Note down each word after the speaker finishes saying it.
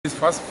This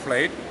first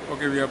flight,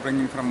 okay, we are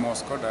bringing from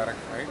Moscow direct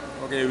flight.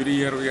 Okay, every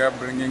year we are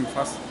bringing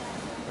first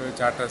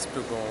charters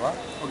to Goa.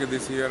 Okay,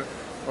 this year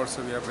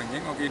also we are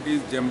bringing. Okay, it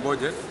is jumbo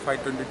jet,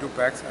 522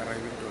 packs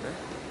arriving today.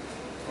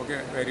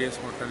 Okay, various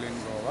hotel in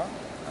Goa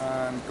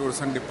and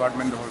tourism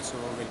department also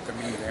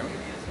welcoming them.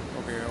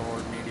 Okay,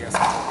 all media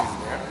support is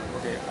there.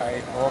 Okay, I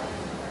hope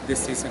this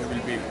season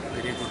will be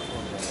very good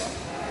for Goa.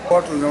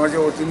 माझ्या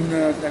वतीन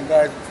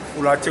तांकां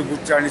फुलांचे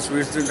गुच्छ आनी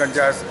sweets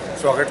तांच्या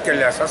स्वागत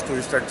केल्लें आसा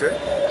टुरिस्टांचे.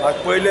 आज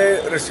पयले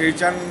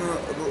रशियेच्यान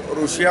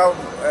रोसिया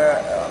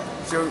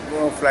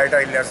फ्लायट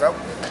आयिल्ले आसा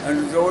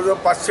आनी जवळ जवळ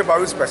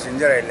 522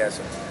 पॅसेंजर आयिल्ले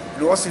आसा.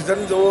 आनी हो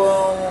सिजन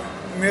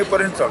जवळ मे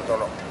पर्यंत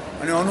चलतलो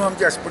आनी अंदू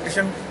आमचें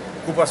एक्सपेक्टेशन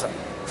खूब आसा.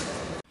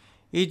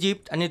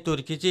 इजिप्त आनी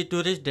तुर्कीची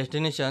टुरिस्ट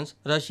डेस्टिनेशन्स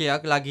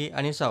रशियाक लागीं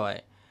आनी सवाय,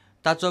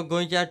 ताचो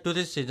गोंयच्या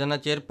टुरिस्ट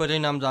सिजनाचेर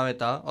परिणाम जावं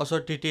येता असो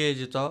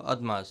TTAGचो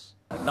अदमास.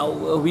 Now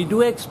we do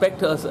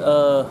expect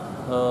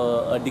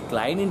a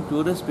decline in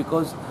tourists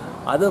because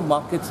other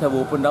markets have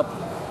opened up,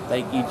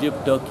 like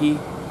Egypt, Turkey,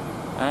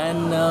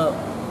 and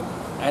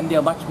they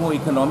are much more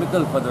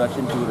economical for the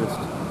Russian tourist.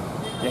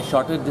 They are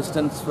shorter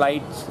distance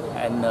flights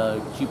and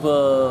cheaper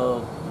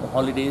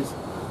holidays.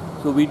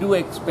 So we do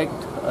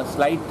expect a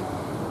slight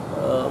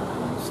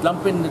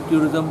slump in the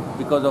tourism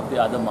because of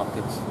the other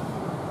markets,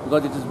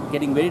 because it is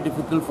getting very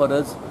difficult for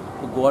us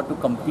to go out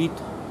to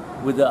compete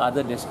with the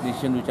other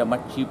destinations which are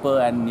much cheaper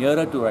and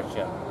nearer to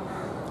Russia.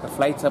 The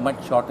flights are much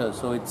shorter,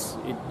 so it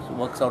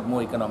works out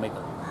more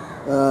economical.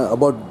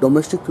 About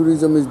domestic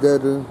tourism, is there?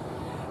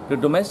 The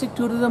domestic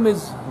tourism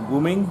is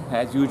booming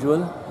as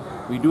usual.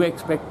 We do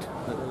expect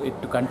it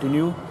to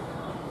continue,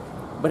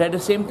 but at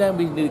the same time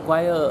we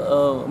require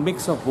a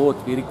mix of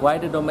both. We require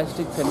the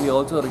domestics and we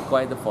also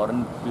require the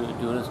foreign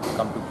tourists to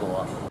come to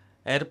Goa.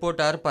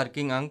 एअरपोर्टार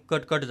पार्किंगांक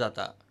कटकट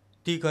जाता,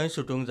 ती खंय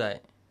सुटूंक जाय.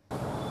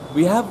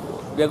 We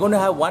are going to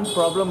have one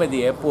problem at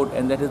the airport,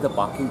 and that is the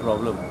parking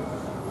problem.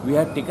 We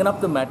have taken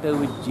up the matter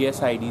with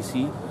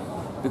GSIDC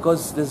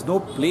because there's no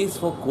place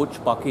for coach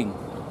parking,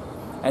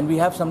 and we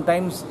have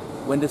sometimes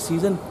when the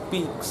season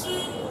peaks,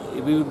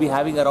 we will be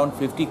having around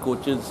 50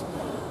 coaches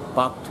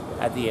parked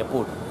at the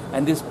airport,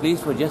 and there's place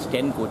for just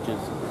 10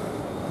 coaches.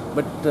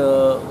 But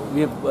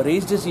we have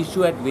raised this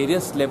issue at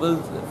various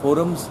levels,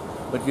 forums,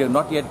 but we have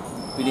not yet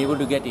been able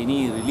to get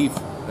any relief.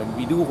 And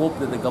we do hope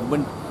that the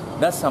government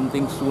does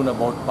something soon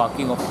about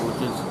parking of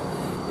coaches,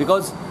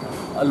 because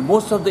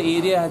most of the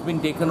area has been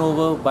taken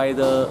over by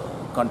the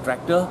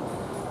contractor,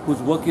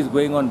 whose work is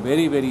going on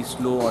very, very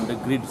slow on the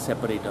grid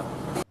separator.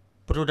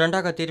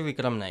 प्रुडंटा खातीर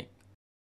विक्रम नायक.